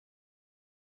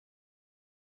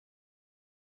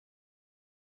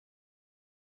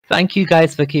Thank you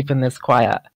guys for keeping this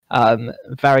quiet.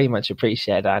 Very much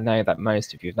appreciated. I know that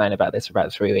most of you have known about this for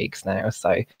about 3 weeks now,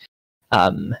 so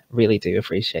really do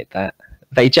appreciate that.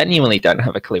 They genuinely don't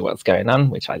have a clue what's going on,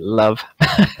 which I love.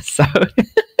 So,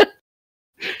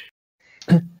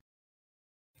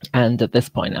 and at this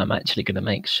point, I'm actually going to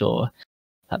make sure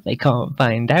that they can't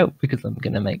find out, because I'm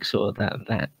going to make sure that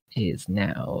that is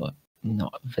now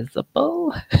not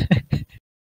visible.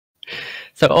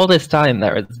 So all this time,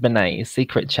 there has been a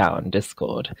secret chat on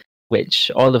Discord,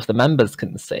 which all of the members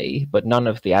can see, but none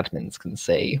of the admins can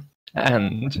see.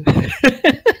 And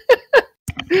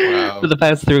for the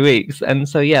past 3 weeks, and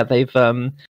so yeah, they've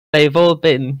all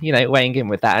been, you know, weighing in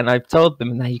with that, and I've told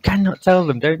them, "No, you cannot tell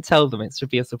them. Don't tell them. It should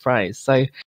be a surprise." So,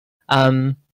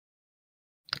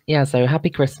 yeah. So happy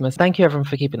Christmas! Thank you everyone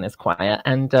for keeping this quiet,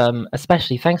 and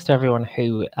especially thanks to everyone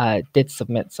who did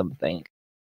submit something.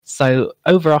 So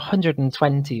over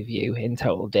 120 of you in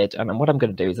total did, and what I'm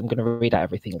going to do is I'm going to read out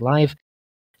everything live.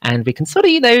 And we can sort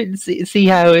of, you know, see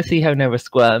how Noah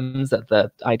squirms at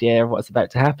the idea of what's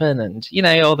about to happen, and you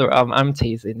know, all the I'm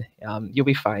teasing. You'll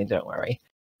be fine, don't worry.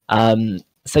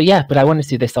 So yeah, but I want to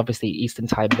do this. Obviously, Eastern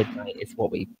Time midnight is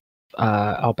what we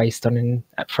are based on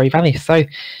at Furry Valley. So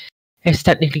it's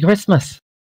technically Christmas.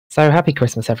 So happy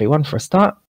Christmas, everyone, for a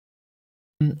start.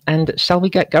 And shall we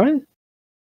get going?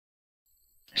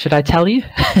 Should I tell you?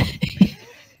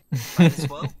 Might as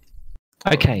well.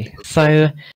 Okay, so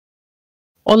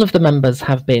all of the members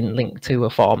have been linked to a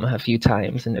form a few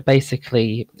times, and it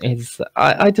basically is...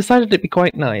 I decided it'd be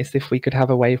quite nice if we could have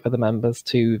a way for the members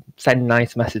to send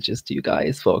nice messages to you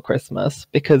guys for Christmas,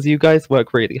 because you guys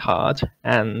work really hard,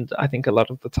 and I think a lot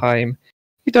of the time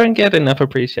you don't get enough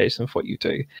appreciation for what you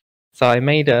do. So I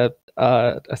made a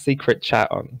secret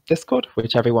chat on Discord,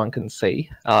 which everyone can see,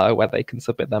 where they can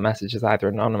submit their messages either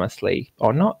anonymously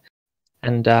or not.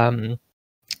 And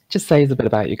just says a bit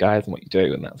about you guys and what you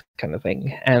do and that kind of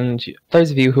thing. And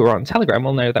those of you who are on Telegram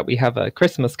will know that we have a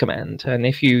Christmas command. And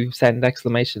if you send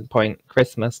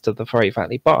 !Christmas to the Furry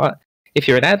Valley bot, if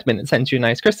you're an admin, it sends you a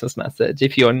nice Christmas message.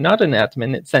 If you're not an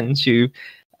admin, it sends you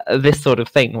this sort of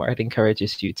thing where it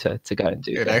encourages you to go and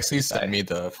do it. It actually sent me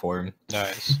the form.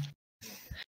 Nice.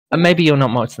 And maybe you're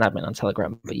not much an admin on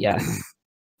Telegram, but yeah.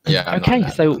 Yeah. Okay,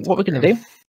 so what we're going to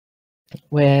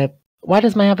do, why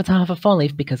does my avatar have a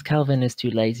 4-leaf? Because Calvin is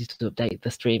too lazy to update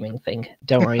the streaming thing.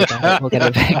 Don't worry about it, we'll get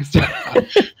it fixed.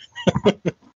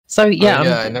 So yeah,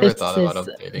 I never thought about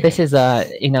updating. This is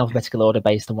in alphabetical order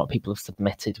based on what people have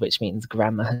submitted, which means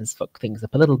grammar has fucked things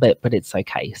up a little bit, but it's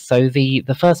okay. So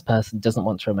the first person doesn't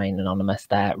want to remain anonymous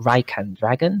there, Rycan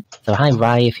Dragon. So hi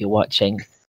Ry, if you're watching.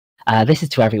 This is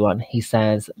to everyone. He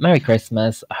says, Merry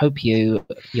Christmas. I hope you,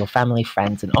 your family,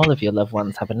 friends, and all of your loved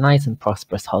ones have a nice and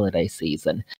prosperous holiday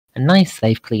season. A nice,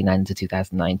 safe, clean end to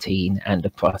 2019 and a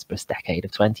prosperous decade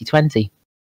of 2020.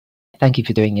 Thank you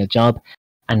for doing your job.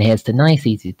 And here's to nice,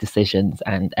 easy decisions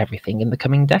and everything in the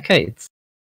coming decades.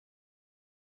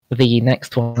 The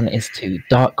next one is to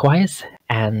Darkwise,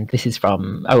 and this is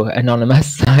from,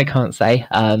 anonymous, I can't say,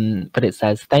 but it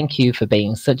says, thank you for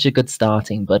being such a good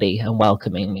starting buddy and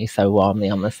welcoming me so warmly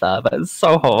on the server. It's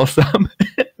so wholesome.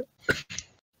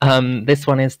 This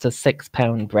one is to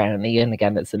 £6 Brownie, and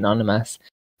again, it's anonymous.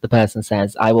 The person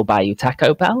says, I will buy you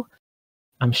Taco Bell.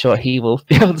 I'm sure he will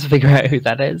be able to figure out who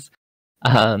that is.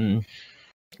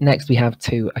 Next, we have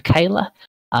to Akela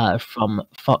from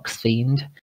Fox Fiend.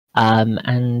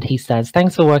 And he says,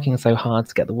 thanks for working so hard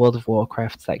to get the World of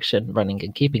Warcraft section running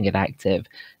and keeping it active.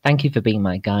 Thank you for being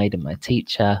my guide and my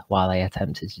teacher while I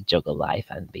attempted to juggle life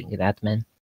and being an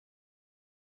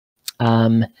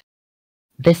admin.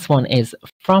 This one is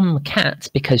from Kat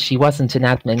because she wasn't an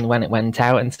admin when it went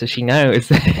out, and so she knows.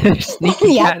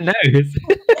 Sneaky Cat knows.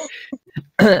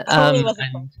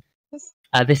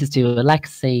 This is to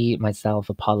Alexi, myself,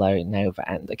 Apollo, Nova,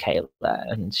 and Akela,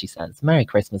 and she says, Merry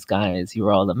Christmas, guys.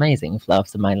 You're all amazing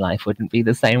fluffs, and my life wouldn't be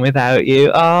the same without you.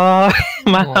 Oh,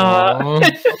 my heart.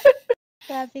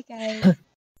 Happy guys.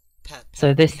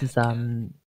 So this is,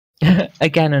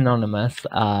 again, anonymous,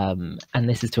 and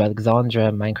this is to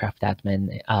Alexandra, Minecraft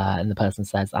admin, and the person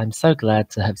says, I'm so glad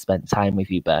to have spent time with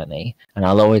you, Bernie, and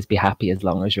I'll always be happy as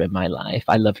long as you're in my life.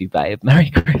 I love you, babe. Merry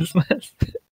Christmas.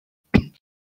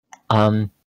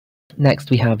 Next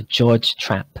we have George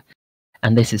Trapp,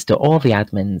 and this is to all the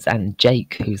admins and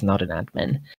Jake, who's not an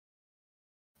admin.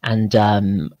 And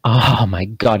oh my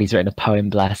god, he's written a poem,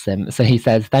 bless him. So he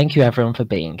says, thank you everyone for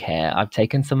being here. I've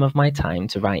taken some of my time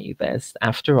to write you this.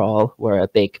 After all, we're a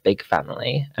big, big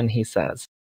family. And he says,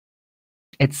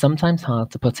 it's sometimes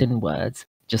hard to put in words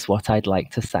just what I'd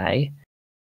like to say,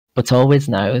 but always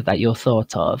know that you're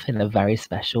thought of in a very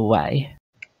special way.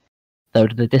 Though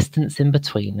the distance in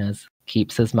between us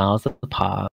keeps us miles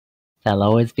apart, there'll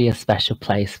always be a special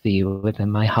place for you within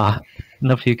my heart.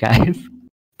 Love you guys.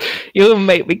 You'll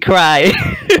make me cry.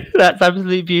 That's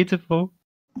absolutely beautiful.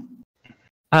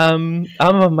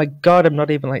 Oh my god, I'm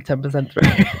not even like 10%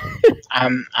 through.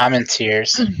 I'm in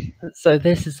tears. So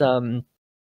this is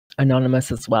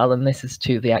anonymous as well, and this is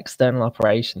to the external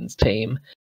operations team.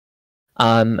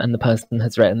 And the person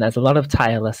has written, there's a lot of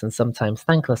tireless and sometimes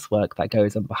thankless work that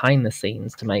goes on behind the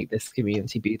scenes to make this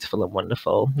community beautiful and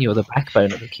wonderful. You're the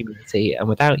backbone of the community, and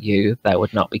without you, there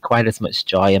would not be quite as much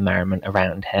joy and merriment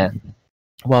around here.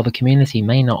 While the community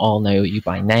may not all know you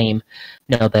by name,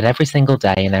 know that every single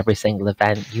day and every single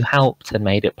event you helped and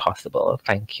made it possible.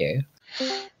 Thank you.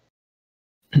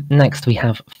 Next, we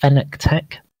have Fennec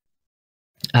Tech.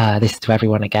 This is to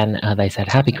everyone again. They said,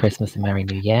 Happy Christmas and Merry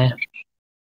New Year.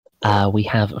 We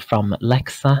have from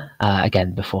Lexa,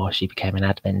 again, before she became an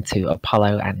admin, to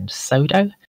Apollo and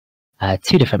Sodo.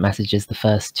 2 different messages. The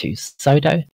first to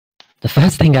Sodo. The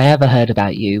first thing I ever heard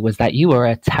about you was that you were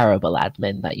a terrible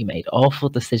admin, that you made awful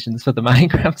decisions for the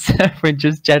Minecraft server and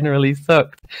just generally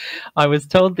sucked. I was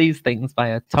told these things by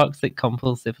a toxic,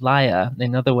 compulsive liar.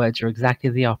 In other words, you're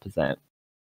exactly the opposite.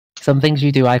 Some things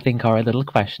you do I think are a little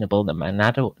questionable, no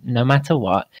matter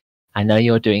what. I know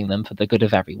you're doing them for the good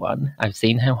of everyone. I've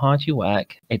seen how hard you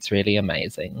work. It's really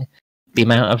amazing. The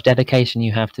amount of dedication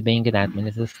you have to being an admin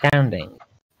is astounding,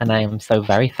 and I am so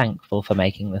very thankful for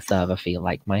making the server feel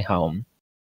like my home.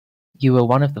 You were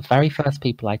one of the very first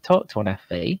people I talked to on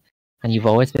FV, and you've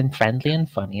always been friendly and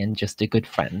funny and just a good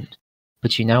friend.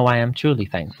 But you know I am truly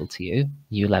thankful to you.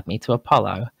 You led me to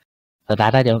Apollo. For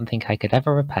that I don't think I could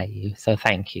ever repay you, so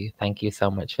thank you. Thank you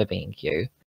so much for being you.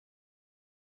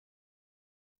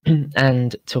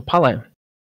 And to Apollo,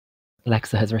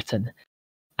 Lexa has written,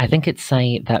 I think it's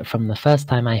say that from the first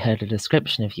time I heard a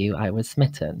description of you, I was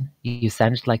smitten. You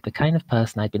sounded like the kind of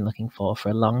person I'd been looking for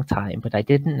a long time, but I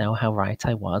didn't know how right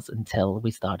I was until we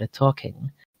started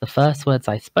talking. The first words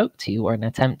I spoke to you were an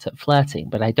attempt at flirting,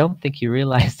 but I don't think you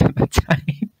realized at the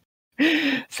time.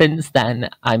 Since then,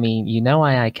 I mean, you know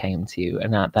why I came to you,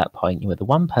 and at that point you were the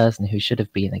one person who should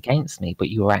have been against me, but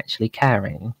you were actually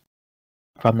caring.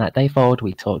 From that day forward,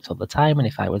 we talked all the time, and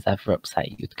if I was ever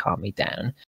upset, you'd calm me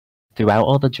down. Throughout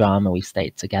all the drama, we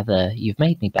stayed together. You've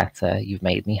made me better. You've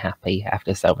made me happy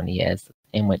after so many years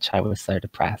in which I was so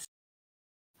depressed.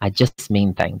 I just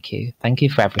mean thank you. Thank you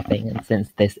for everything. And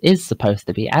since this is supposed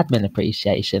to be admin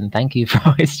appreciation, thank you for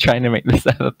always trying to make the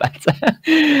server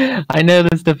better. I know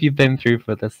the stuff you've been through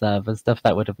for the server, stuff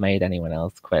that would have made anyone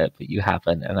else quit, but you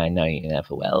haven't, and I know you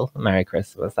never will. Merry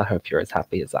Christmas. I hope you're as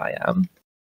happy as I am.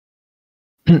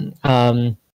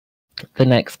 The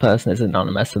next person is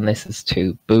anonymous, and this is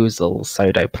to Boozle,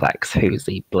 Sodoplex,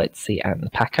 Hoozy, Blitzy,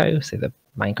 and Paco, so the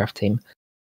Minecraft team.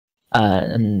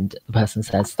 And the person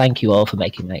says, thank you all for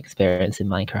making my experience in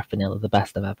Minecraft Vanilla the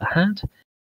best I've ever had.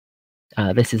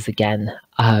 This is again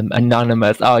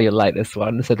anonymous. Oh, you'll like this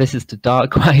one. So this is to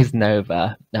Darkwise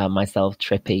Nova, myself,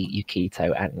 Trippy,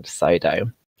 Yukito, and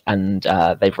Sodo. And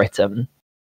they've written,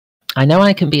 I know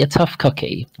I can be a tough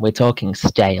cookie. We're talking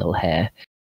stale here.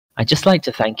 I'd just like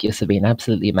to thank you for being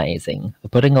absolutely amazing, for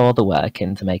putting all the work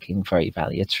into making Furry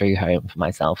Valley a true home for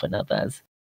myself and others.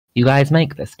 You guys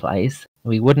make this place.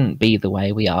 We wouldn't be the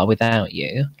way we are without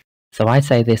you. So I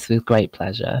say this with great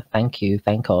pleasure. Thank you,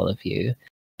 thank all of you.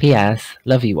 P.S.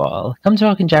 Love you all. Come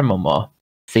talk in general more.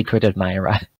 Secret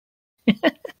admirer.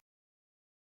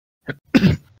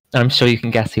 I'm sure you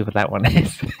can guess who that one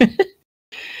is.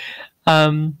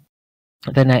 The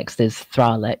next is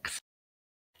Thralix.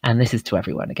 And this is to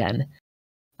everyone again.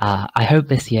 I hope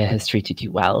this year has treated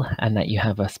you well and that you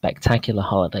have a spectacular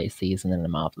holiday season and a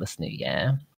marvellous new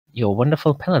year. You're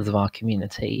wonderful pillars of our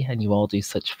community, and you all do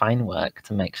such fine work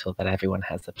to make sure that everyone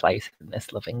has a place in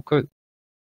this loving group.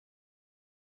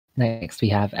 Next we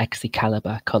have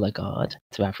Excalibur Colour Guard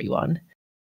to everyone.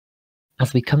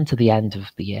 As we come to the end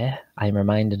of the year, I am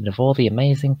reminded of all the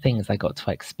amazing things I got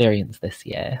to experience this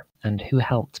year, and who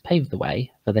helped pave the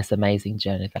way for this amazing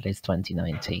journey that is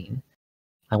 2019.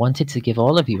 I wanted to give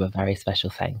all of you a very special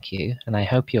thank you, and I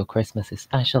hope your Christmas is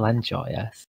special and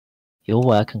joyous. Your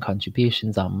work and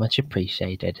contributions are much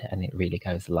appreciated, and it really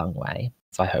goes a long way,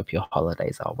 so I hope your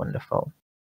holidays are wonderful.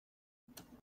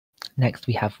 Next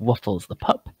we have Waffles the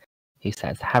Pup, who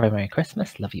says, have a Merry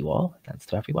Christmas, love you all. That's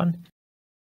to everyone.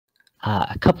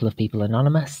 A couple of people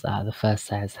anonymous. The first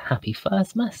says, Happy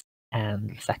Firstmas,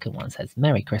 and the second one says,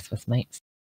 Merry Christmas, mates.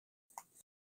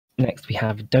 Next we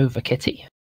have Dover Kitty,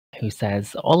 who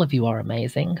says, all of you are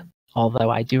amazing.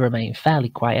 Although I do remain fairly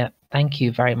quiet, thank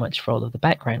you very much for all of the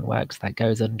background works that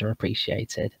goes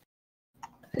underappreciated.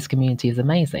 This community is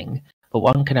amazing. but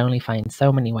one can only find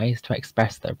so many ways to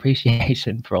express their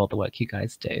appreciation for all the work you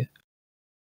guys do.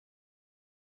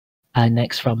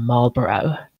 Next from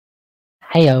Marlborough.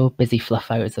 Heyo, busy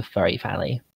fluffos of Furry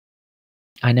Valley.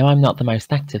 I know I'm not the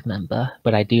most active member,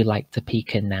 but I do like to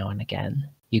peek in now and again.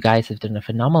 You guys have done a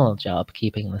phenomenal job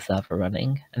keeping the server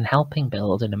running and helping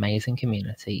build an amazing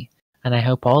community, and I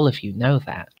hope all of you know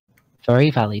that.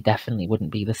 Furry Valley definitely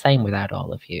wouldn't be the same without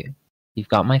all of you. You've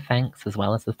got my thanks as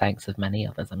well as the thanks of many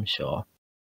others, I'm sure.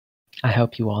 I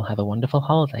hope you all have a wonderful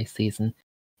holiday season.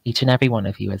 Each and every one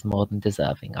of you is more than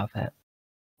deserving of it.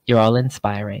 You're all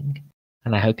inspiring,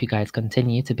 and I hope you guys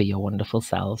continue to be your wonderful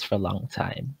selves for a long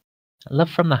time. Love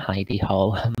from the hidey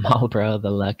hole, Marlborough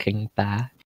the lurking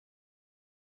bear.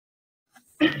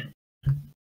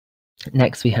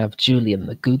 Next we have Julian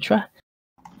the Gudra,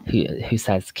 who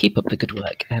says, keep up the good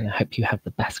work, and I hope you have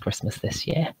the best Christmas this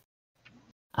year.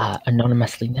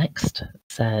 Anonymously next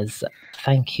says,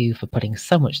 thank you for putting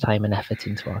so much time and effort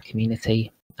into our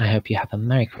community. I hope you have a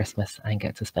Merry Christmas and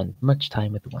get to spend much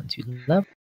time with the ones you love.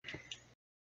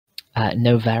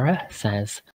 Novera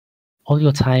says, all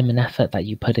your time and effort that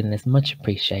you put in is much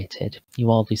appreciated. You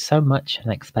all do so much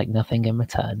and expect nothing in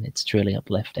return. It's truly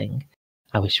uplifting.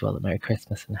 I wish you all a Merry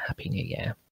Christmas and a Happy New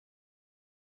Year.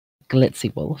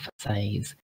 Glitzy Wolf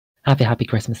says, have a happy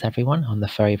Christmas everyone on the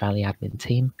Furry Valley admin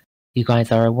team. You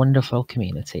guys are a wonderful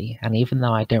community, and even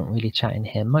though I don't really chat in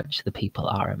here much, the people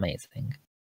are amazing.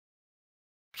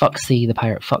 Foxy the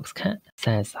Pirate Foxcat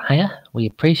says, hiya, we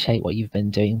appreciate what you've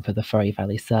been doing for the Furry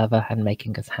Valley server and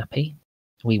making us happy.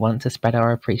 We want to spread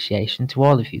our appreciation to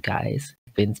all of you guys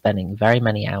who've been spending very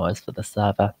many hours for the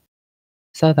server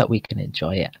so that we can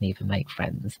enjoy it and even make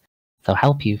friends. So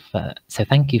thank you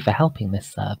for helping this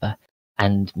server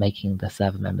and making the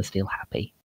server members feel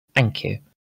happy. Thank you.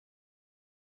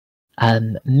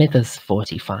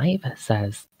 Mithers45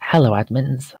 says, hello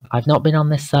admins, I've not been on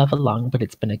this server long, but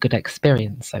it's been a good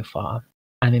experience so far.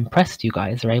 I'm impressed you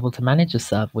guys are able to manage a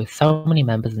server with so many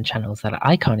members and channels that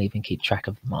I can't even keep track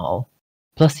of them all.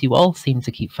 Plus you all seem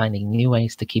to keep finding new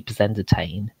ways to keep us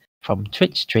entertained, from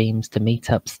Twitch streams to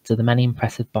meetups to the many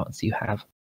impressive bots you have.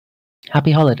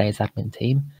 Happy holidays admin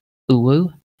team.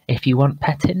 Ooh, if you want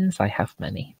pet-ins, I have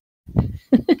many.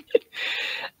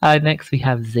 Next we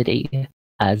have Ziddy.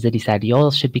 Ziddy said, you all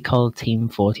should be called Team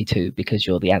 42 because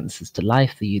you're the answers to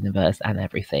life, the universe, and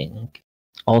everything.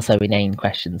 Also inane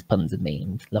questions, puns, and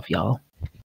memes. Love y'all.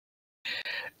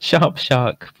 Sharp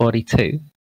Shark 42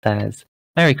 says,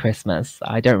 Merry Christmas.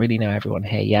 I don't really know everyone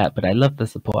here yet, but I love the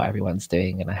support everyone's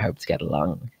doing, and I hope to get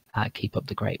along. Keep up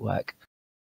the great work.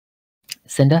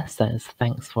 Cinder says,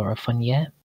 thanks for a fun year.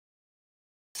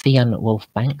 Cian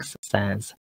Wolf Banks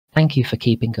says, thank you for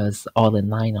keeping us all in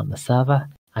line on the server.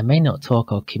 I may not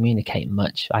talk or communicate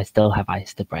much, I still have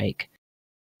ice to break.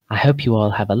 I hope you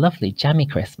all have a lovely jammy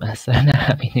Christmas and a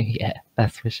Happy New Year.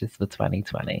 Best wishes for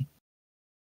 2020.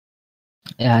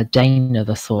 Jane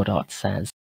the Sword Art says,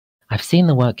 I've seen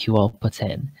the work you all put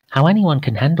in. How anyone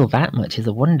can handle that much is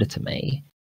a wonder to me.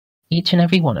 Each and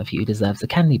every one of you deserves a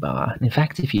candy bar. In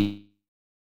fact, if you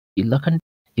look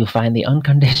you'll find the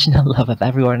unconditional love of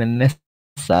everyone in this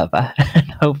server,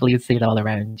 and hopefully you see it all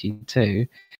around you too.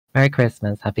 Merry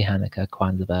Christmas, Happy Hanukkah,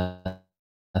 Kwanzaa,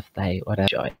 birthday, whatever.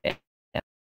 Enjoy it.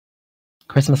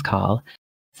 Christmas Carl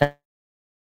says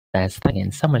thanking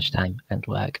in so much time and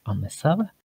work on this server.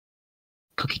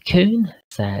 Cookie Coon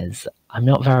says, I'm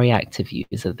not very active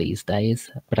user these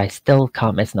days, but I still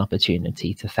can't miss an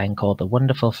opportunity to thank all the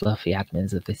wonderful fluffy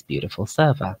admins of this beautiful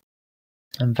server.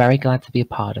 I'm very glad to be a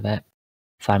part of it,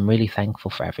 so I'm really thankful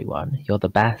for everyone. You're the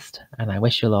best, and I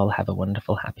wish you'll all have a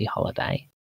wonderful happy holiday.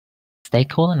 Stay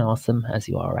cool and awesome as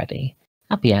you are already.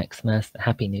 Happy Xmas,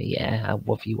 Happy New Year, I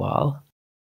love you all.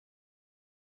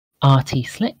 RT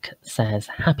Slick says,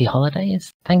 Happy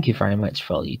holidays. Thank you very much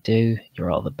for all you do. You're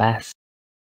all the best.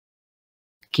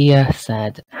 Gia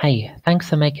said, hey, thanks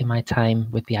for making my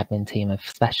time with the admin team a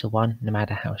special one, no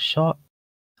matter how short.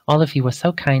 All of you were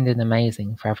so kind and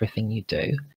amazing for everything you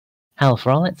do. Hell, for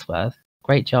all it's worth,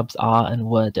 great jobs are and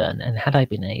were done, and had I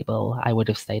been able, I would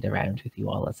have stayed around with you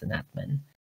all as an admin.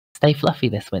 Stay fluffy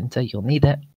this winter, you'll need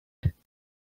it.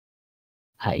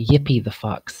 Yippee the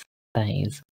Fox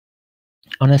says,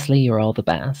 honestly, you're all the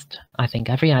best. I think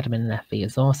every admin in FV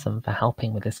is awesome for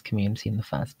helping with this community in the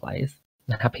first place.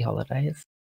 Happy holidays.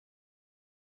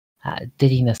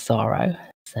 Diddy Nasoro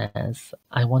says,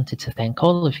 I wanted to thank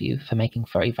all of you for making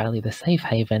Furry Valley the safe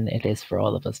haven it is for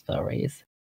all of us furries.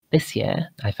 This year,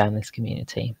 I found this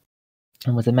community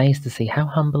and was amazed to see how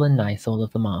humble and nice all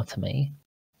of them are to me.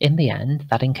 In the end,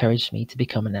 that encouraged me to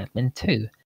become an admin too,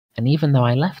 and even though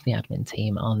I left the admin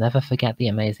team, I'll never forget the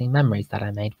amazing memories that I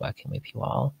made working with you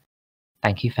all.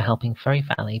 Thank you for helping Furry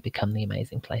Valley become the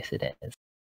amazing place it is.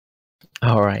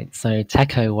 Alright, so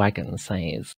Techo Wagon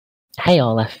says, "Hey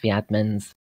all FV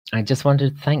admins, I just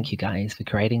wanted to thank you guys for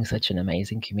creating such an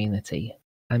amazing community.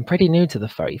 I'm pretty new to the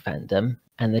furry fandom,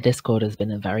 and the Discord has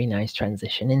been a very nice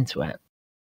transition into it.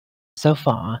 So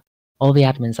far, all the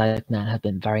admins I've met have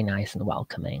been very nice and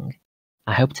welcoming.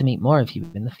 I hope to meet more of you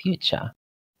in the future.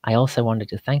 I also wanted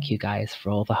to thank you guys for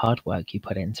all the hard work you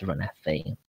put in to run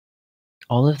FV.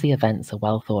 All of the events are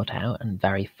well thought out and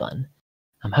very fun.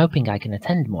 I'm hoping I can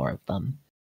attend more of them.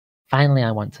 Finally,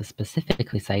 I want to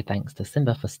specifically say thanks to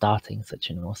Simba for starting such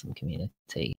an awesome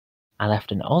community. I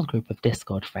left an old group of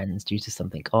Discord friends due to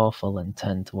something awful and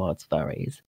turned towards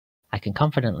furries. I can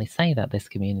confidently say that this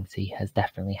community has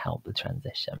definitely helped the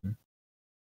transition.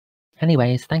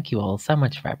 Anyways, thank you all so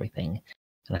much for everything,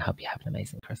 and I hope you have an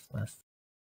amazing Christmas."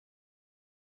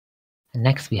 And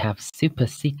next we have Super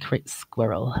Secret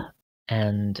Squirrel,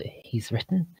 and he's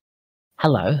written,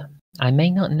 "Hello, I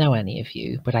may not know any of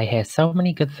you, but I hear so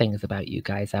many good things about you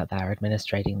guys out there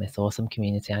administrating this awesome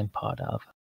community I'm part of.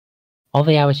 All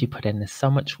the hours you put in is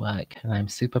so much work, and I'm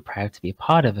super proud to be a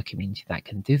part of a community that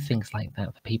can do things like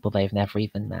that for people they've never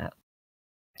even met.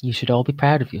 You should all be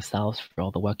proud of yourselves for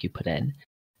all the work you put in.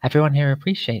 Everyone here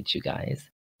appreciates you guys.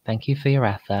 Thank you for your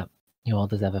effort. You all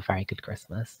deserve a very good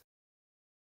Christmas."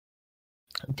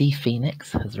 D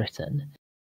Phoenix has written,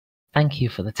 "Thank you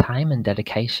for the time and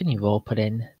dedication you've all put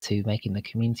in to making the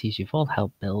communities you've all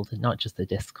helped build, not just the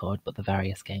Discord, but the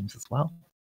various games as well."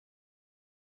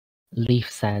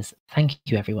 Leaf says, "Thank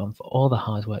you everyone for all the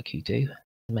hard work you do to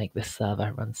make this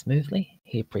server run smoothly.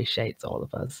 He appreciates all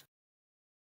of us."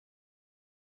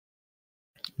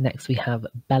 Next we have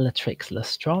Bellatrix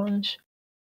Lestrange,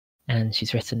 and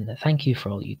she's written, "Thank you for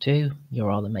all you do. You're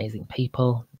all amazing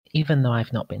people. Even though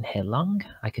I've not been here long,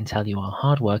 I can tell you are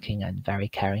hardworking and very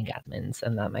caring admins,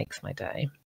 and that makes my day."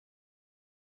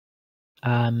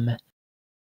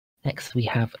 Next we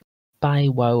have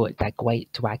Baiwo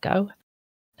Dagwait Dwago,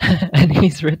 and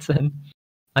he's written,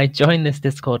 "I joined this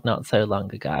Discord not so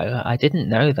long ago. I didn't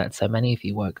know that so many of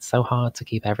you worked so hard to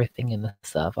keep everything in the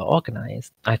server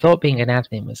organized. I thought being an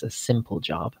admin was a simple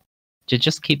job. To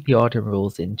just keep the order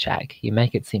rules in check. You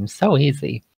make it seem so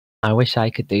easy. I wish I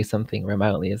could do something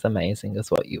remotely as amazing as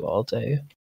what you all do."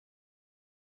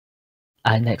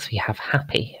 Next we have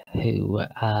Happy, who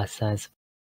says,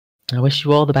 "I wish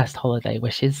you all the best holiday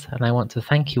wishes, and I want to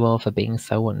thank you all for being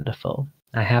so wonderful.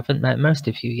 I haven't met most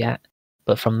of you yet,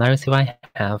 but from those who I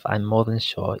have, I'm more than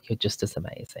sure you're just as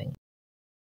amazing."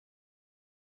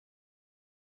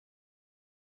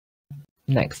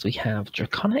 Next we have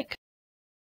Draconic,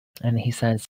 and he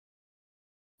says,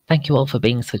 "Thank you all for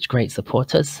being such great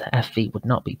supporters. FV would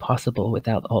not be possible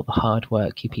without all the hard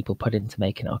work you people put into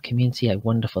making our community a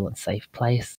wonderful and safe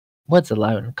place. Words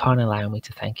alone can't allow me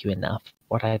to thank you enough.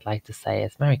 What I'd like to say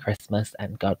is Merry Christmas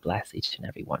and God bless each and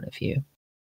every one of you."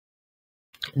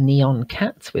 Neon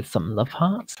Cat with some love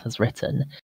hearts has written,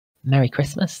 "Merry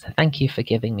Christmas. Thank you for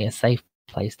giving me a safe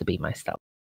place to be myself."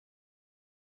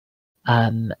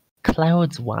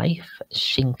 Cloud's wife,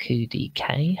 Shinku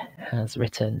DK, has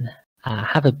written,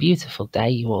 "Have a beautiful day,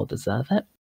 you all deserve it."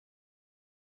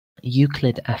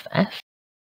 Euclid FF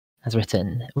has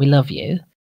written, "We love you.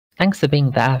 Thanks for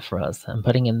being there for us and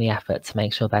putting in the effort to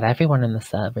make sure that everyone in the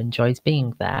server enjoys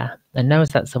being there and knows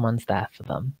that someone's there for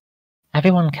them.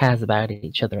 Everyone cares about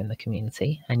each other in the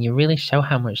community, and you really show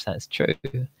how much that's true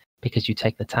because you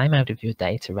take the time out of your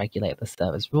day to regulate the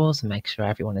server's rules and make sure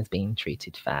everyone is being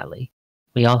treated fairly.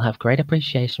 We all have great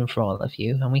appreciation for all of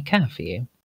you, and we care for you."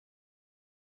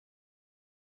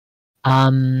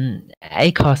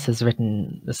 Acos has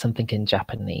written something in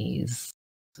Japanese.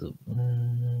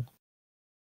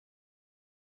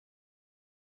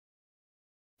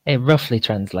 It roughly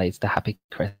translates to Happy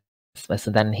Christmas,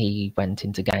 and then he went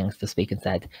into gangs to speak and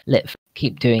said, "Liv,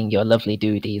 keep doing your lovely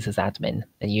duties as admin,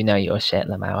 and you know your shit,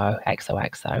 Lamao,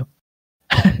 XOXO."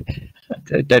 I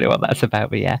don't know what that's about,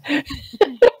 but yeah.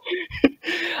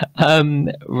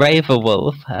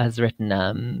 Raverwolf has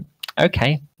written,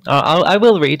 "Okay, I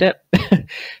will read it."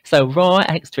 "So raw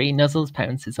X3 nuzzles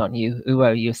pounces on you. Ooh,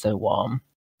 oh, you're so warm.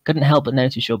 Couldn't help but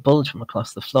notice your bulge from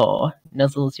across the floor.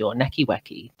 Nuzzles your necky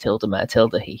wecky.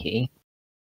 Tilda hee hee.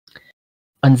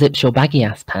 Unzips your baggy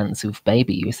ass pants, oof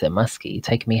baby, you so musky.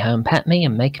 Take me home, pet me,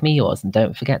 and make me yours, and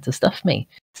don't forget to stuff me.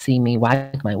 See me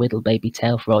wag my whittle baby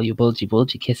tail for all your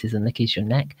bulgy kisses and lickies your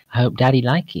neck. I hope daddy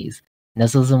likies.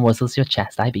 Nuzzles and wuzzles your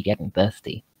chest, I be getting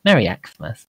thirsty. Merry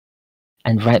Xmas."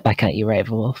 And right back at you,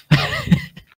 Ravenwolf.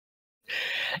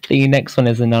 The next one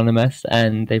is anonymous,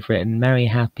 and they've written, "Merry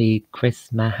Happy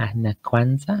Christmas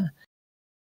Kwanzaa."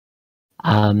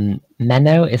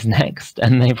 Menno is next,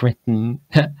 and they've written,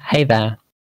 "Hey there.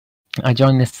 I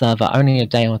joined this server only a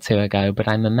day or two ago, but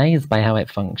I'm amazed by how it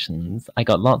functions. I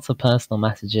got lots of personal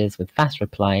messages with fast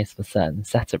replies for certain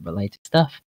setup-related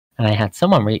stuff, and I had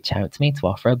someone reach out to me to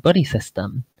offer a buddy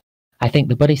system. I think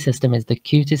the buddy system is the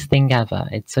cutest thing ever.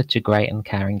 It's such a great and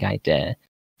caring idea,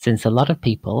 since a lot of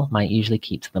people might usually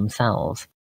keep to themselves.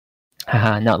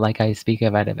 Haha, not like I speak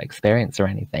out of experience or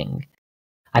anything.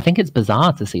 I think it's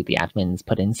bizarre to see the admins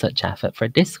put in such effort for a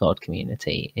Discord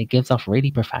community. It gives off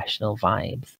really professional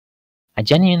vibes. I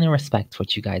genuinely respect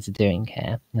what you guys are doing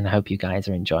here, and I hope you guys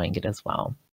are enjoying it as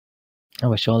well. I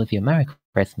wish all of you a Merry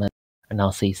Christmas, and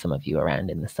I'll see some of you around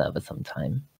in the server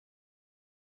sometime."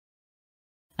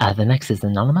 The next is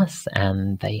Anonymous,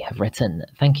 and they have written,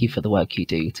 "Thank you for the work you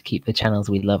do to keep the channels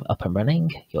we love up and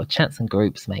running. Your chats and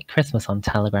groups make Christmas on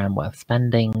Telegram worth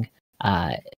spending.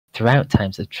 Throughout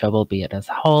times of trouble, be it as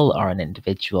a whole or an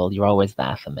individual, you're always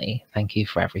there for me. Thank you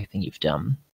for everything you've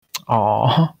done."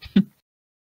 Aww.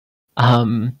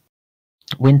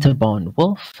 Winterborn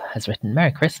Wolf has written,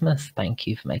 "Merry Christmas. Thank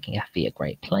you for making FV a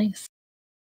great place."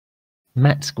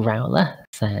 Matt Growler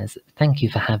says, "Thank you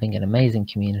for having an amazing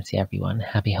community, everyone.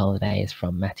 Happy holidays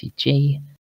from Matty G."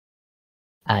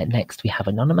 Next, we have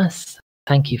Anonymous.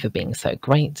 "Thank you for being so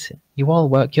great. You all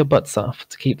work your butts off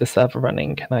to keep the server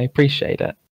running, and I appreciate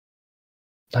it.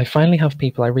 I finally have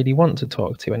people I really want to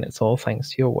talk to, and it's all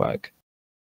thanks to your work."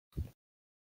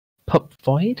 Pup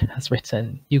Void has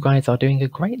written, "You guys are doing a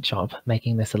great job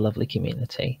making this a lovely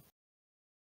community."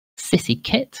 Sissy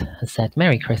Kit has said,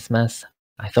 "Merry Christmas.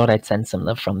 I thought I'd send some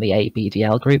love from the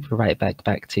ABDL group right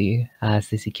back to you,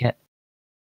 Sissy Kit."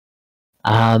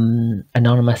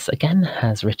 Anonymous again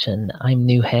has written, "I'm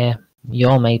new here. You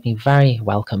all made me very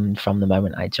welcome from the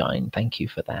moment I joined. Thank you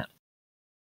for that."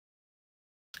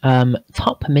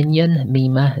 Top Minion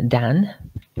Mima Dan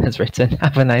has written,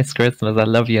 "Have a nice Christmas. I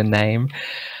love your name."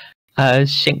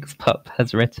 Shinx Pup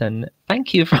has written,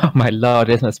 "Thank you for," oh my lord,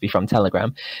 this must be from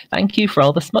Telegram. "Thank you for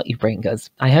all the smut you bring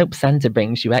us. I hope Santa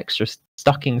brings you extra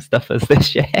stocking stuffers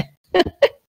this year."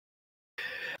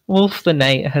 Wolf the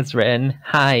Nate has written,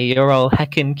 "Hi, you're all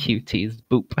heckin' cuties,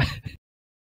 boop."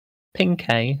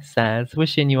 Pinkay says,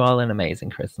 "Wishing you all an amazing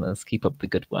Christmas. Keep up the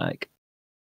good work."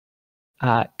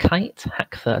 Kite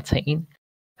Hack 13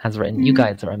 has written, "You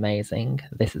guys are amazing.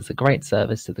 This is a great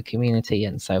service to the community,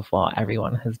 and so far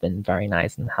everyone has been very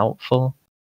nice and helpful."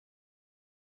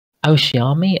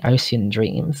 Oceami Ocean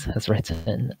Dreams has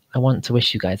written, "I want to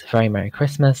wish you guys a very Merry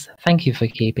Christmas. Thank you for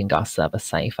keeping our server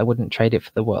safe. I wouldn't trade it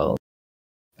for the world.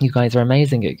 You guys are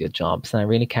amazing at your jobs, and I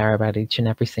really care about each and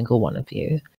every single one of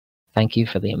you. Thank you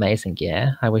for the amazing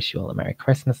year. I wish you all a Merry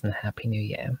Christmas and a Happy New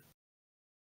Year."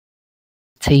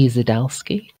 T.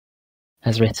 Zidalski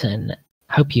has written,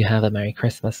 "Hope you have a Merry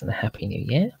Christmas and a Happy New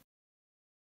Year."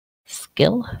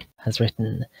 Skill has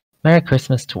written, "Merry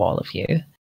Christmas to all of you.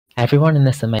 Everyone in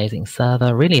this amazing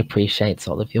server really appreciates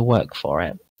all of your work for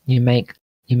it. You make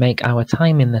our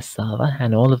time in this server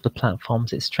and all of the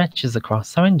platforms it stretches across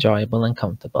so enjoyable and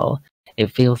comfortable. It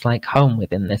feels like home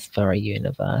within this furry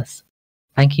universe.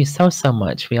 Thank you so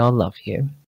much. We all love you."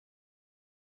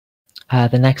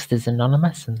 The next is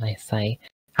Anonymous, and they say,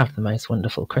 "Have the most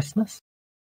wonderful Christmas."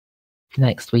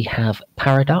 Next we have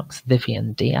Paradox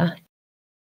Vivian Dia,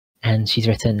 and she's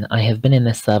written, "I have been in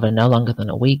this server no longer than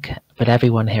a week, but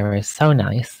everyone here is so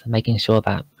nice, making sure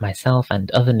that myself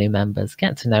and other new members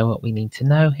get to know what we need to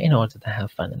know in order to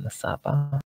have fun in the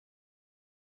server."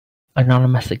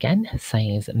 Anonymous again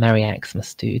says, "Merry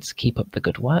Xmas dudes, keep up the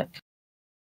good work."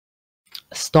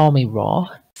 Stormy Raw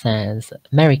says,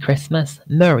 "Merry Christmas,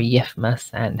 Merry Yifmas,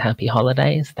 and Happy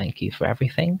Holidays. Thank you for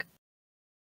everything."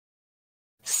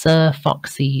 Sir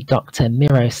Foxy Dr.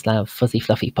 Miroslav Fuzzy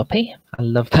Fluffy Puppy, I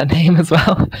love that name as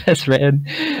well, has written,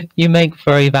 "You make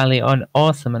Furry Valley an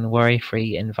awesome and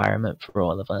worry-free environment for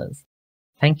all of us.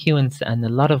 Thank you, and a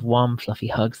lot of warm fluffy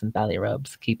hugs and belly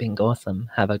rubs. Keeping awesome.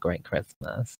 Have a great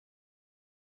Christmas."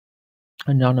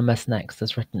 Anonymous next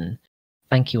has written,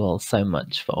 "Thank you all so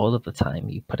much for all of the time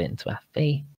you put into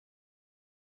FB."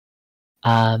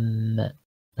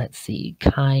 Let's see,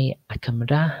 Kai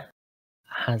Akamura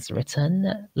has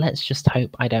written, "Let's just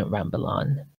hope I don't ramble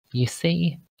on. You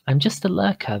see, I'm just a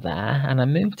lurker there, and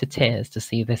I'm moved to tears to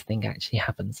see this thing actually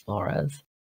happens for us.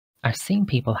 I've seen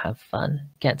people have fun,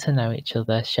 get to know each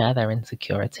other, share their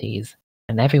insecurities,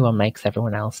 and everyone makes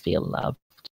everyone else feel loved.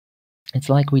 It's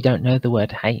like we don't know the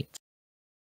word hate.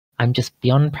 I'm just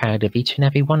beyond proud of each and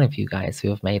every one of you guys who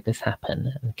have made this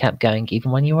happen, and kept going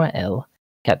even when you were ill,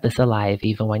 kept this alive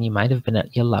even when you might have been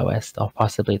at your lowest, or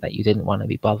possibly that you didn't want to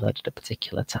be bothered at a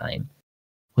particular time.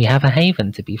 We have a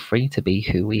haven to be free to be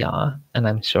who we are, and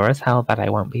I'm sure as hell that I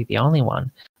won't be the only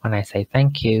one when I say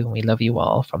thank you. We love you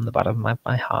all from the bottom of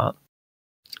my heart.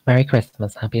 Merry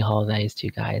Christmas, happy holidays to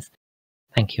you guys.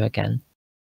 Thank you again.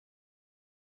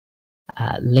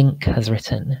 Link has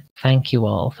written, thank you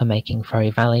all for making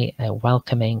Furry Valley a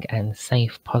welcoming and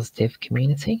safe, positive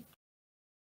community.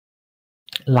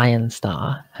 Lion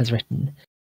Star has written,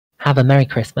 have a Merry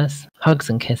Christmas, hugs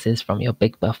and kisses from your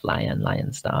big buff lion,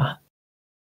 Lion Star.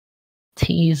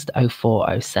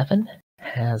 Teased0407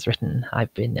 has written,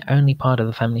 I've been only part of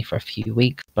the family for a few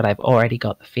weeks, but I've already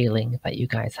got the feeling that you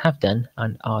guys have done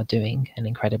and are doing an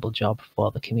incredible job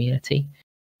for the community.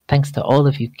 Thanks to all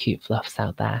of you cute fluffs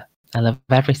out there. I love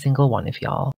every single one of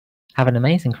y'all. Have an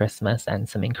amazing Christmas and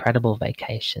some incredible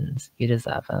vacations. You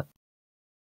deserve it.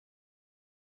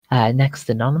 Next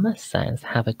Anonymous says,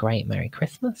 have a great Merry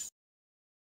Christmas.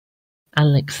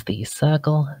 Alex the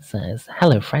Circle says,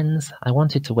 hello friends. I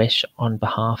wanted to wish on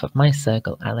behalf of my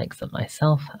Circle, Alex and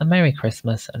myself, a Merry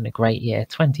Christmas and a great year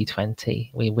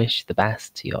 2020. We wish the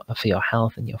best for your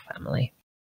health and your family.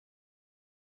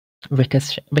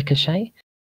 Ricochet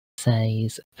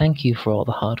says, thank you for all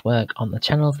the hard work on the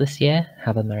channels this year.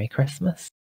 Have a Merry Christmas.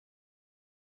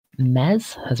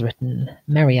 Mez has written,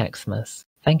 Merry Xmas.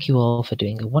 Thank you all for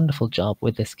doing a wonderful job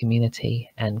with this community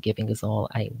and giving us all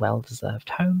a well-deserved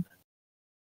home.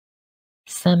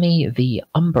 Sammy the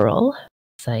Umbral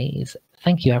says,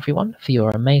 thank you everyone for your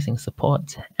amazing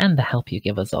support and the help you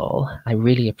give us all. I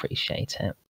really appreciate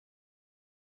it.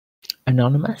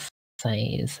 Anonymous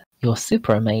says, you're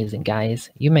super amazing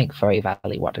guys. You make Furry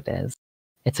Valley what it is.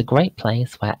 It's a great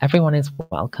place where everyone is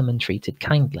welcome and treated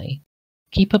kindly.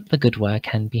 Keep up the good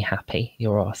work and be happy.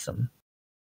 You're awesome.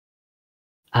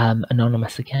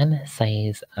 Anonymous again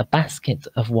says, a basket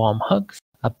of warm hugs,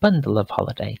 a bundle of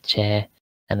holiday cheer,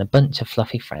 and a bunch of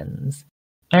fluffy friends.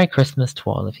 Merry Christmas to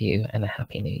all of you and a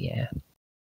Happy New Year.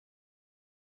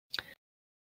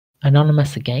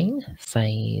 Anonymous again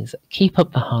says, keep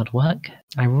up the hard work.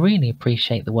 I really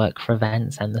appreciate the work for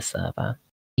events and the server,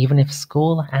 even if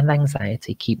school and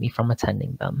anxiety keep me from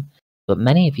attending them, but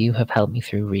many of you have helped me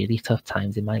through really tough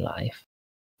times in my life.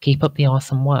 Keep up the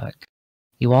awesome work.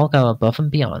 You all go above and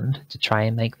beyond to try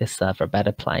and make this server a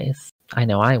better place. I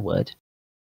know I would.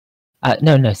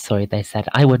 Sorry, they said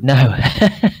I would know.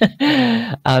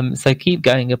 So keep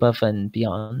going above and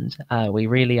beyond. We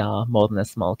really are more than a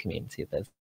small community at this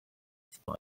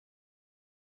point.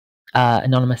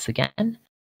 Anonymous again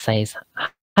says,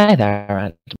 hi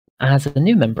there, as a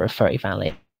new member of Furry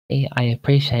Valley, I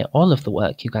appreciate all of the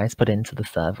work you guys put into the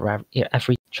server,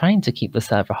 trying to keep the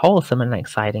server wholesome and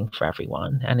exciting for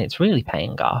everyone, and it's really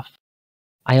paying off.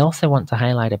 I also want to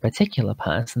highlight a particular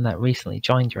person that recently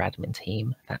joined your admin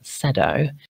team, that's Sedo.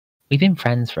 We've been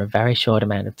friends for a very short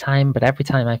amount of time, but every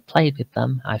time I've played with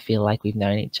them, I feel like we've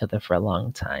known each other for a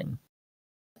long time.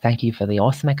 Thank you for the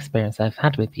awesome experience I've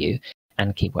had with you,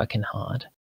 and keep working hard.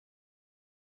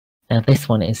 Now this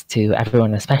one is to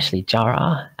everyone, especially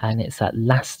Jara, and it's at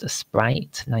Last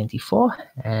Sprite 94,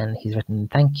 and he's written,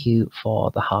 thank you for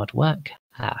the hard work.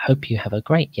 Hope you have a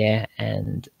great year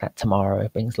and that tomorrow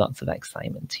brings lots of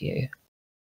excitement to you.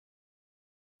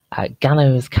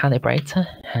 Gallows Calibrator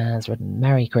has written,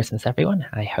 Merry Christmas everyone.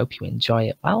 I hope you enjoy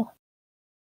it well.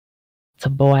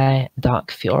 Taboy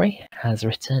Dark Fury has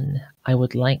written, I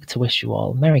would like to wish you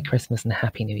all Merry Christmas and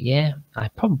Happy New Year. I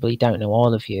probably don't know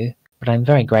all of you, but I'm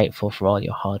very grateful for all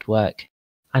your hard work.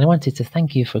 And I wanted to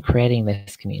thank you for creating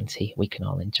this community we can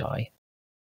all enjoy.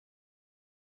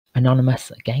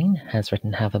 Anonymous again has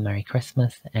written, have a Merry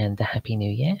Christmas and a Happy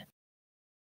New Year.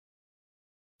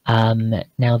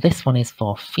 Now this one is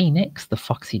for Phoenix, the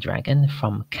Foxy Dragon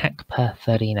from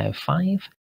Cacper1305.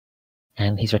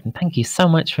 And he's written, thank you so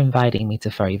much for inviting me to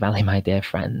Furry Valley, my dear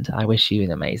friend. I wish you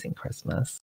an amazing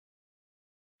Christmas.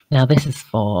 Now this is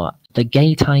for the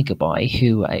gay tiger boy,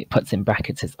 who puts in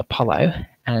brackets is Apollo,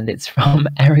 and it's from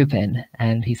Erubin,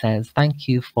 and he says, thank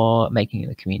you for making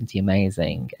the community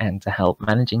amazing and to help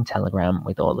managing Telegram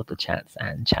with all of the chats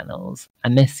and channels. I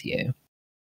miss you.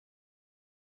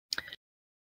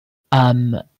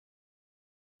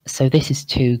 So this is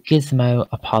to Gizmo,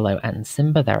 Apollo, and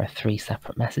Simba. There are 3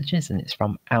 separate messages, and it's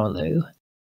from Aulu.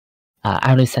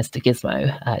 Aulu says to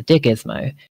Gizmo, dear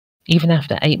Gizmo, even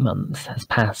after 8 months has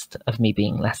passed of me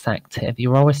being less active,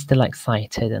 you're always still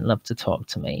excited and love to talk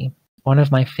to me. One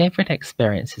of my favorite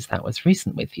experiences that was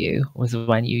recent with you was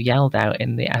when you yelled out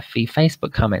in the FV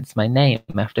Facebook comments my name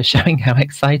after showing how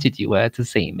excited you were to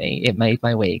see me. It made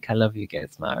my week. I love you,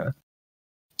 Gizmo.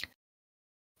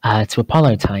 To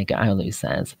Apollo Tiger, Aulu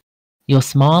says, Your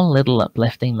small little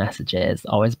uplifting messages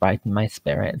always brighten my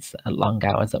spirits at long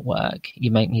hours at work.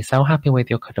 You make me so happy with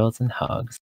your cuddles and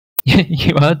hugs.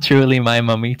 You are truly my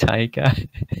mummy tiger.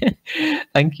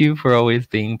 Thank you for always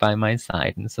being by my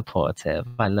side and supportive.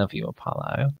 I love you,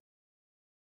 Apollo.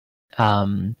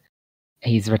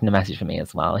 He's written a message for me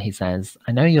as well. He says,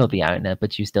 I know you're the owner,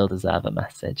 but you still deserve a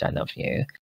message. I love you.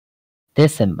 Dear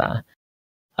Simba,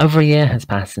 over a year has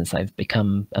passed since I've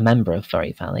become a member of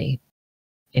Furry Valley.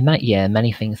 In that year,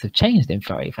 many things have changed in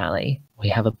Furry Valley. We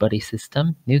have a buddy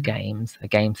system, new games, a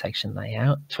game section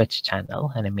layout, Twitch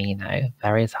channel, an amino,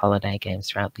 various holiday games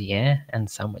throughout the year, and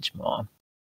so much more.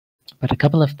 But a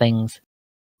couple of things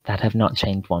that have not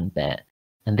changed one bit.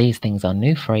 And these things are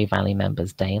new Furry Valley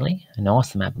members daily, an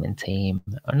awesome admin team,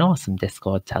 an awesome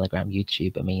Discord, Telegram,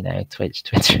 YouTube, Amino, Twitch,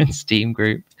 Twitter, and Steam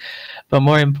group. But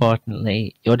more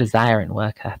importantly, your desire and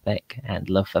work ethic and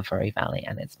love for Furry Valley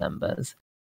and its members.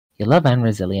 Your love and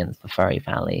resilience for Furry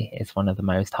Valley is one of the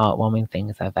most heartwarming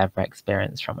things I've ever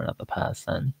experienced from another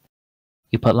person.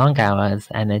 You put long hours,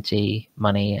 energy,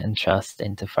 money, and trust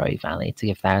into Furry Valley to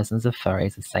give thousands of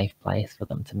furries a safe place for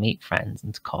them to meet friends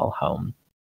and to call home.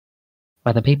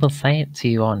 Whether people say it to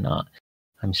you or not,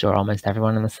 I'm sure almost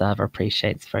everyone on the server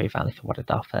appreciates Furry Valley for what it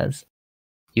offers.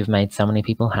 You've made so many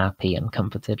people happy and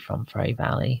comforted from Furry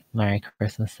Valley. Merry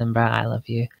Christmas, Simba. I love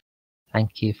you.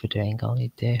 Thank you for doing all you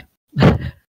do.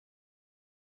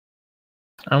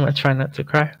 I'm gonna try not to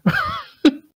cry.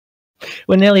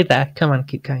 We're nearly there. Come on,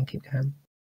 keep going, keep going.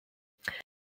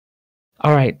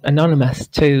 Alright, anonymous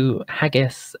to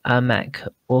Haggis, Mech,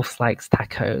 Wolf Likes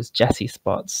Tacos, Jesse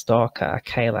Spots, Stalker,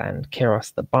 Kayland,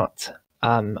 Kiros the Bot,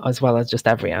 as well as just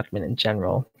every admin in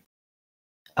general.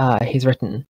 He's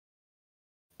written,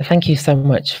 thank you so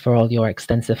much for all your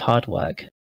extensive hard work,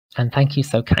 and thank you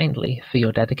so kindly for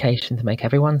your dedication to make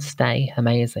everyone's stay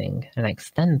amazing and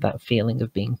extend that feeling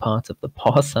of being part of the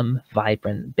awesome,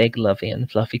 vibrant, big, lovey and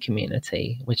fluffy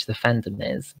community, which the fandom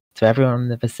is, to everyone in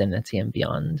the vicinity and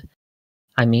beyond.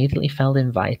 I immediately felt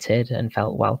invited and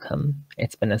felt welcome.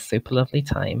 It's been a super lovely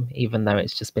time, even though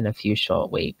it's just been a few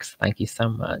short weeks. Thank you so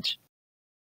much.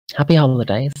 Happy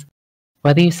holidays.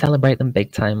 Whether you celebrate them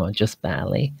big time or just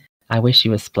barely, I wish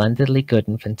you a splendidly good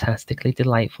and fantastically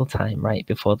delightful time right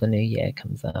before the new year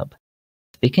comes up.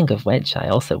 Speaking of which, I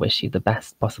also wish you the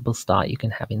best possible start you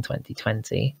can have in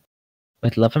 2020.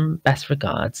 With love and best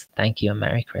regards, thank you and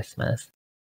Merry Christmas.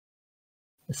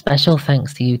 Special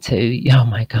thanks to you too. Oh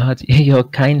my god, your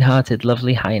kind-hearted,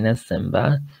 lovely highness,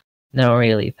 Simba. No,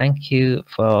 really, thank you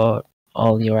for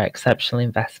all your exceptional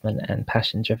investment and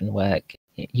passion-driven work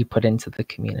you put into the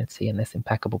community and this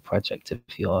impeccable project of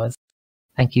yours.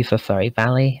 Thank you for Furry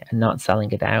Valley and not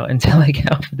selling it out until I get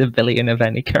offered $1 billion of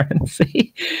any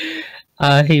currency.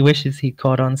 He wishes he'd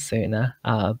caught on sooner,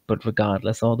 but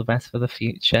regardless, all the best for the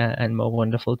future and more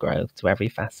wonderful growth to every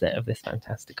facet of this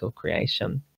fantastical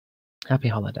creation. Happy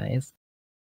holidays.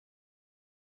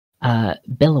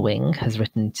 Billowing has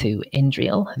written to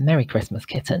Indriel, Merry Christmas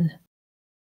Kitten.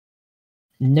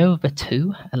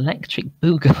 Nova2, Electric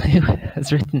Boogaloo,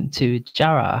 has written to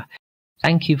Jara.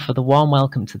 Thank you for the warm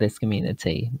welcome to this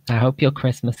community. I hope your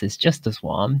Christmas is just as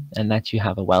warm and that you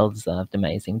have a well-deserved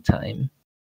amazing time.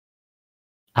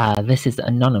 This is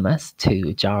anonymous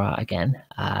to Jara again.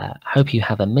 Hope you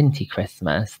have a minty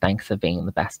Christmas. Thanks for being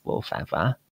the best wolf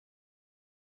ever.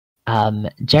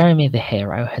 Jeremy the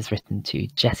Hero has written to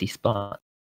Jesse Spot.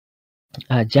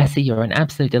 Jesse, you're an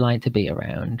absolute delight to be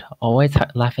around, always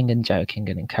laughing and joking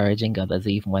and encouraging others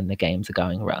even when the games are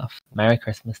going rough. Merry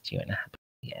Christmas to you and a happy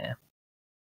year.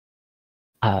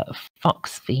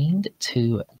 Fox Fiend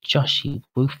to Joshy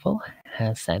Woofle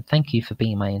has said, thank you for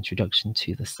being my introduction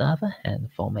to the server and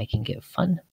for making it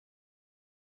fun.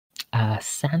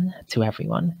 San to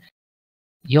everyone.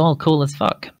 You're all cool as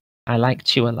fuck. I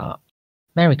liked you a lot.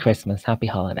 Merry Christmas, happy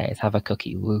holidays, have a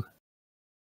cookie, woo.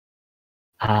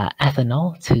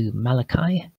 Ethanol to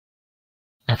Malachi.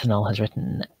 Ethanol has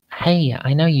written, hey,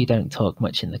 I know you don't talk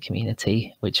much in the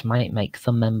community, which might make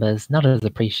some members not as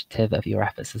appreciative of your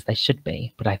efforts as they should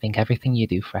be, but I think everything you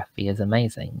do for FV is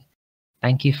amazing.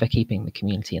 Thank you for keeping the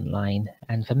community in line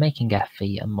and for making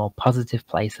FV a more positive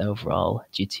place overall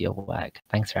due to your work.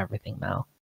 Thanks for everything, Mal.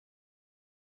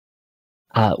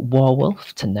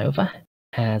 Warwolf to Nova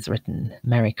has written,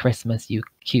 Merry Christmas, you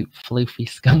cute floofy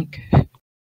skunk.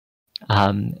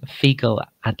 Fiegel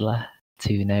Adler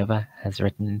to Nova has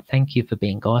written, thank you for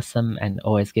being awesome and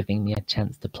always giving me a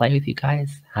chance to play with you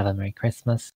guys. Have a Merry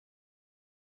Christmas.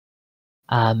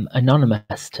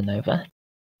 Anonymous to Nova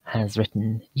has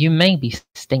written, you may be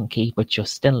stinky, but you're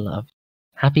still loved.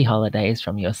 Happy holidays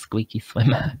from your squeaky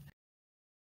swimmer.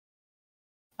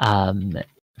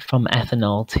 From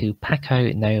Ethanol to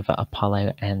Paco, Nova,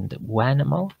 Apollo, and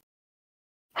Wernimal.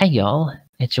 Hey y'all,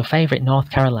 it's your favorite North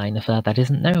Carolina fur that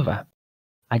isn't Nova.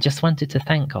 I just wanted to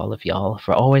thank all of y'all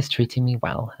for always treating me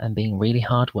well and being really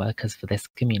hard workers for this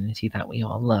community that we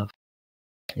all love.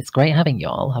 It's great having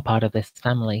y'all a part of this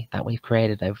family that we've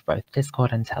created over both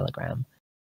Discord and Telegram.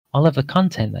 All of the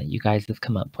content that you guys have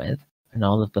come up with and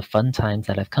all of the fun times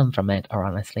that have come from it are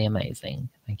honestly amazing.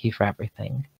 Thank you for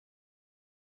everything.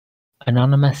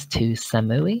 Anonymous to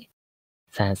Samui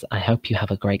says, I hope you have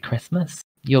a great Christmas.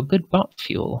 You're good bot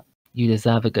fuel. You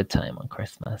deserve a good time on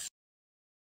Christmas.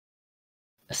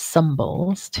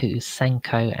 Sumbles to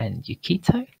Senko and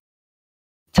Yukito.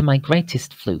 To my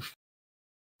greatest floof.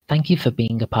 Thank you for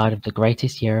being a part of the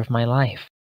greatest year of my life.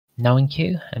 Knowing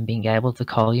you and being able to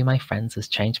call you my friends has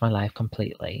changed my life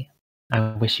completely.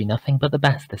 I wish you nothing but the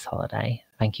best this holiday.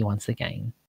 Thank you once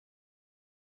again.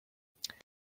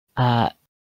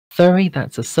 Furry,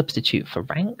 that's a substitute for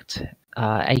ranked,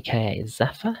 aka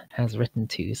Zephyr, has written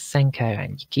to Senko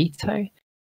and Yukito.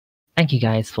 Thank you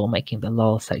guys for making the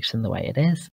LOL section the way it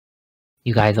is.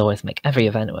 You guys always make every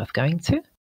event worth going to.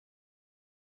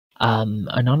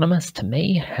 Anonymous to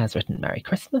me has written Merry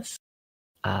Christmas.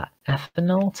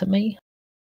 Ethanol to me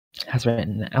has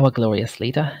written Our Glorious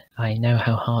Leader. I know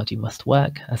how hard you must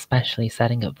work, especially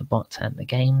setting up the bot and the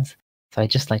games. So I'd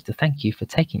just like to thank you for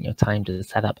taking your time to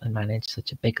set up and manage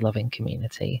such a big loving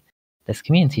community. This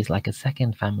community is like a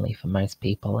second family for most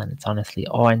people, and it's honestly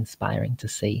awe-inspiring to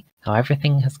see how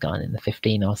everything has gone in the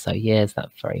 15 or so years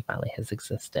that Furry Valley has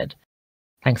existed.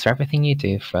 Thanks for everything you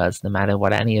do for us, no matter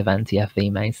what any event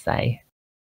TFV may say.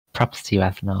 Props to you,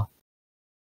 Ethanol.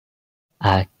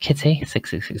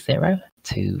 Kitty6660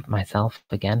 to myself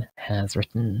again has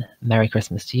written Merry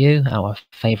Christmas to you, our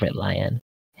favourite lion.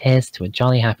 Here's to a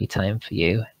jolly happy time for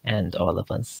you and all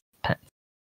of us pets.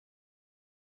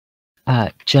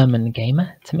 German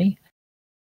Gamer to me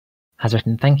has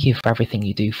written thank you for everything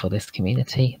you do for this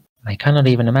community. I cannot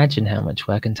even imagine how much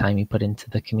work and time you put into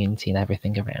the community and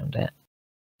everything around it.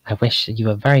 I wish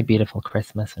you a very beautiful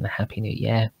Christmas and a happy new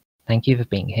year. Thank you for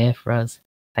being here for us.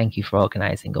 Thank you for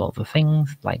organising all the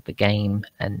things, like the game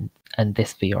and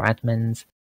this for your admins.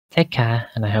 Take care,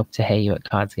 and I hope to hear you at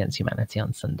Cards Against Humanity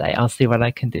on Sunday. I'll see what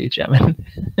I can do, German.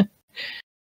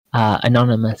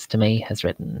 Anonymous to me has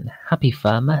written Happy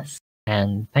Furmas,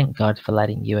 and thank God for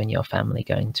letting you and your family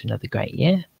go into another great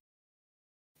year.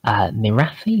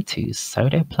 Mirathi to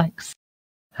Sodoplex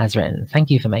has written thank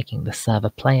you for making the server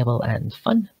playable and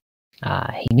fun.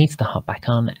 He needs to hop back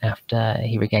on after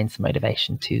he regains the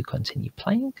motivation to continue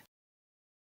playing.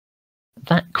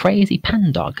 That Crazy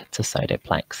Pandog to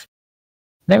Sodoplex.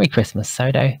 Merry Christmas,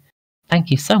 Sodo.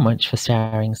 Thank you so much for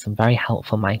sharing some very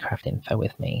helpful Minecraft info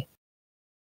with me.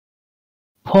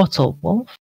 Portal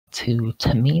Wolf to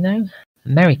Tamino.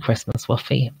 Merry Christmas,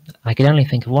 Woofy. I could only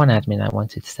think of one admin I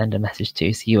wanted to send a message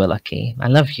to, so you are lucky. I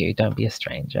love you, don't be a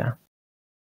stranger.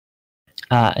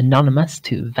 Anonymous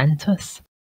to Ventus.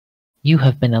 You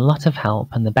have been a lot of help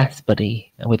and the best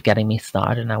buddy with getting me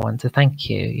started, and I want to thank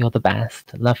you. You're the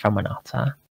best. Love from an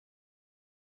otter.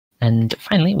 And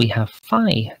finally, we have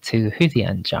Phi to Huzia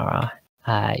and Jara.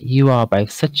 You are both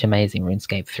such amazing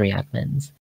RuneScape 3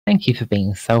 admins. Thank you for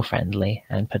being so friendly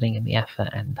and putting in the effort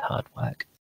and hard work.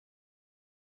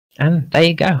 And there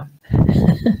you go.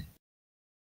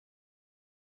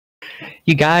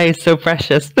 You guys, so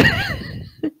precious.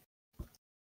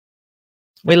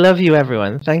 We love you,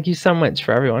 everyone. Thank you so much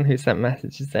for everyone who sent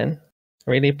messages in.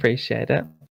 Really appreciate it.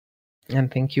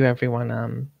 And thank you,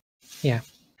 everyone. Yeah.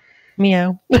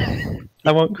 Meow.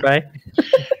 I won't cry.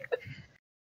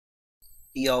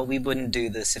 Y'all, we wouldn't do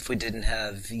this if we didn't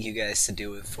have you guys to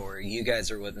do it for. You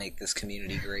guys are what make this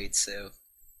community great, so...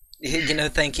 You know,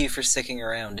 thank you for sticking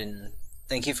around, and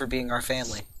thank you for being our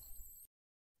family.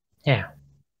 Yeah.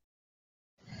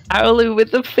 Owlu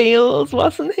with the feels,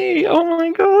 wasn't he? Oh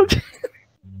my god.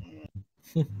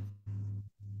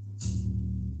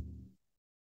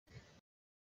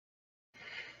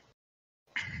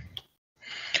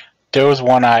 There was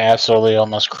one I absolutely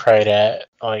almost cried at,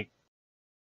 and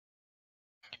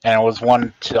it was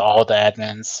one to all the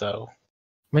admins, so...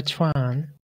 Which one?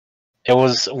 It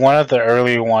was one of the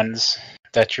early ones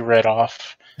that you read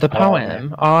off. The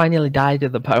poem? Oh, I nearly died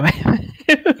of the poem.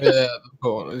 Yeah, the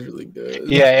poem was really good.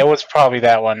 Yeah, it was probably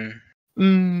that one.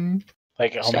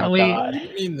 Like, oh Shall my god.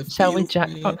 Shall we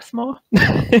Jackbox more?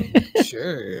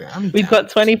 Sure. We've got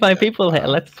 25 people here.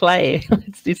 Let's play.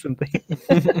 Let's do something.